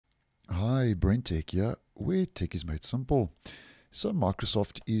Hi, BrenTech here, where tech is made simple. So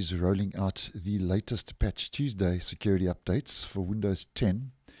Microsoft is rolling out the latest Patch Tuesday security updates for Windows 10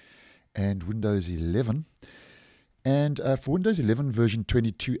 and Windows 11. And for Windows 11 version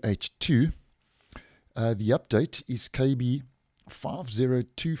 22H2, the update is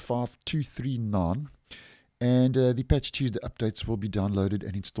KB5025239. And the Patch Tuesday updates will be downloaded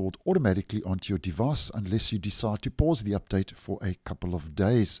and installed automatically onto your device unless you decide to pause the update for a couple of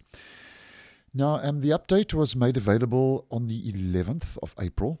days. Now, the update was made available on the 11th of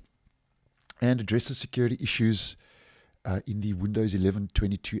April and addresses security issues in the Windows 11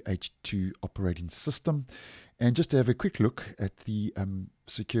 22H2 operating system. And just to have a quick look at the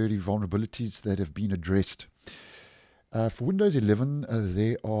security vulnerabilities that have been addressed. For Windows 11,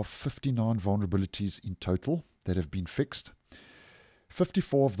 there are 59 vulnerabilities in total that have been fixed.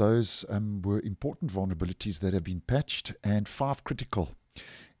 54 of those were important vulnerabilities that have been patched, and 5 critical.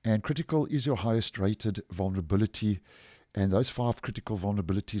 And critical is your highest rated vulnerability, and those 5 critical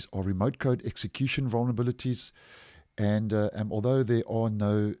vulnerabilities are remote code execution vulnerabilities. And although there are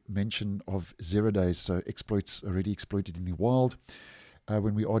no mention of 0 days, so exploits already exploited in the wild,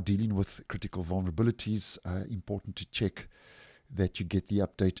 when we are dealing with critical vulnerabilities, important to check that you get the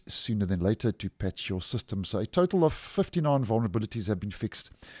update sooner than later to patch your system. So a total of 59 vulnerabilities have been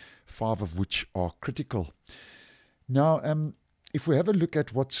fixed, 5 of which are critical. Now, if we have a look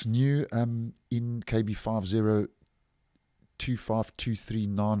at what's new in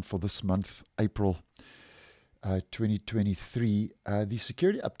KB5025239 for this month, April 2023, the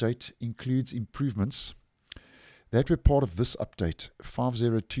security update includes improvements that were part of this update,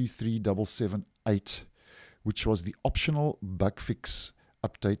 5023778, which was the optional bug fix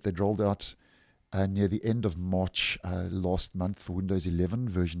update that rolled out near the end of March last month for Windows 11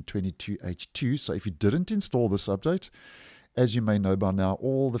 version 22H2. So if you didn't install this update, as you may know by now,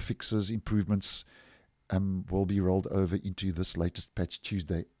 all the fixes, improvements will be rolled over into this latest Patch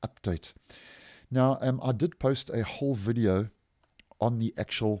Tuesday update. Now, I did post a whole video on the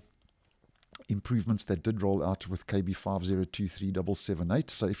actual improvements that did roll out with KB5023778.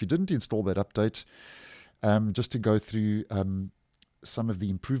 So if you didn't install that update, just to go through some of the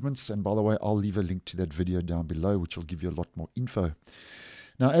improvements, and by the way, I'll leave a link to that video down below, which will give you a lot more info.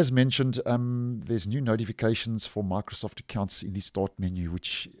 Now, as mentioned, there's new notifications for Microsoft accounts in the Start menu,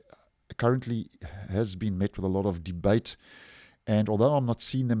 which currently has been met with a lot of debate. And although I'm not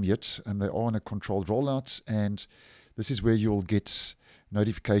seeing them yet, they are on a controlled rollout, and this is where you'll get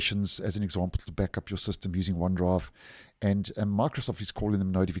notifications, as an example, to back up your system using OneDrive. And Microsoft is calling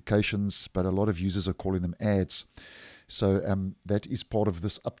them notifications, but a lot of users are calling them ads. So that is part of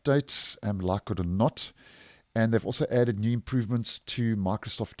this update, like it or not. And they've also added new improvements to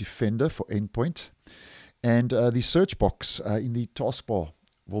Microsoft Defender for Endpoint. And the search box in the taskbar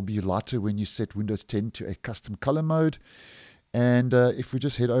will be lighter when you set Windows 10 to a custom color mode. And if we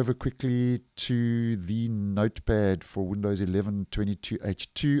just head over quickly to the notepad for Windows 11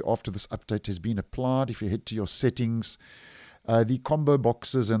 22H2, after this update has been applied, if you head to your settings, the combo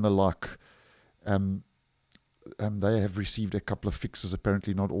boxes and the like, they have received a couple of fixes.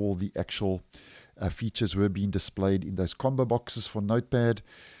 Apparently not all the actual features were being displayed in those combo boxes for Notepad.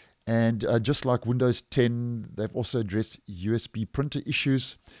 And just like Windows 10, they've also addressed USB printer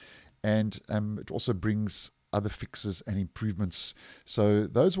issues, and it also brings other fixes and improvements. So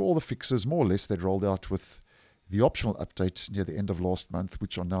those were all the fixes, more or less, that rolled out with the optional update near the end of last month,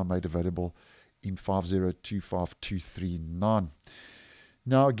 which are now made available in 5025239.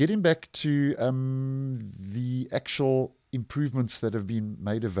 Now, getting back to the actual improvements that have been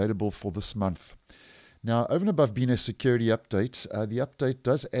made available for this month. Now, over and above being a security update, the update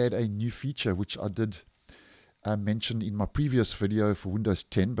does add a new feature, which I did mention in my previous video for Windows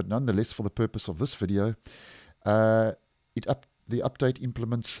 10, but nonetheless, for the purpose of this video, the update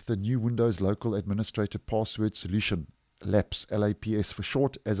implements the new Windows Local Administrator Password Solution, LAPS, LAPS for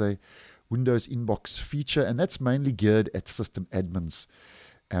short, as a Windows inbox feature, and that's mainly geared at system admins.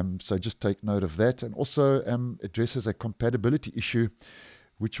 So just take note of that. And also addresses a compatibility issue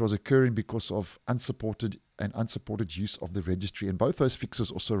which was occurring because of unsupported use of the registry. And both those fixes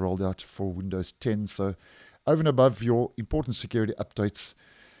also rolled out for Windows 10. So over and above your important security updates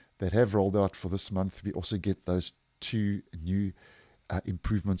that have rolled out for this month, we also get those 2 new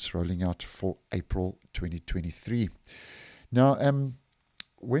improvements rolling out for April 2023. Now,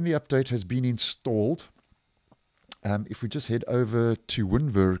 when the update has been installed, if we just head over to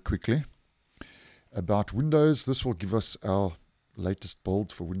WinVer quickly, about Windows, this will give us our latest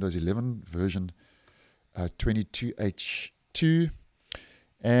build for Windows 11 version 22H2,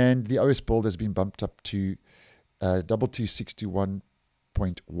 and the OS build has been bumped up to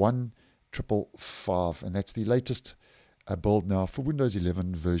 2261.1 KB555, and that's the latest build now for Windows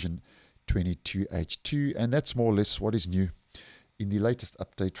 11 version 22H2, and that's more or less what is new in the latest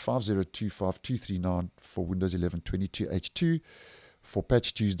update 5025239 for Windows 11 22H2 for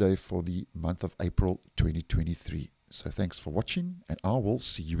Patch Tuesday for the month of April 2023. So thanks for watching, and I will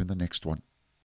see you in the next one.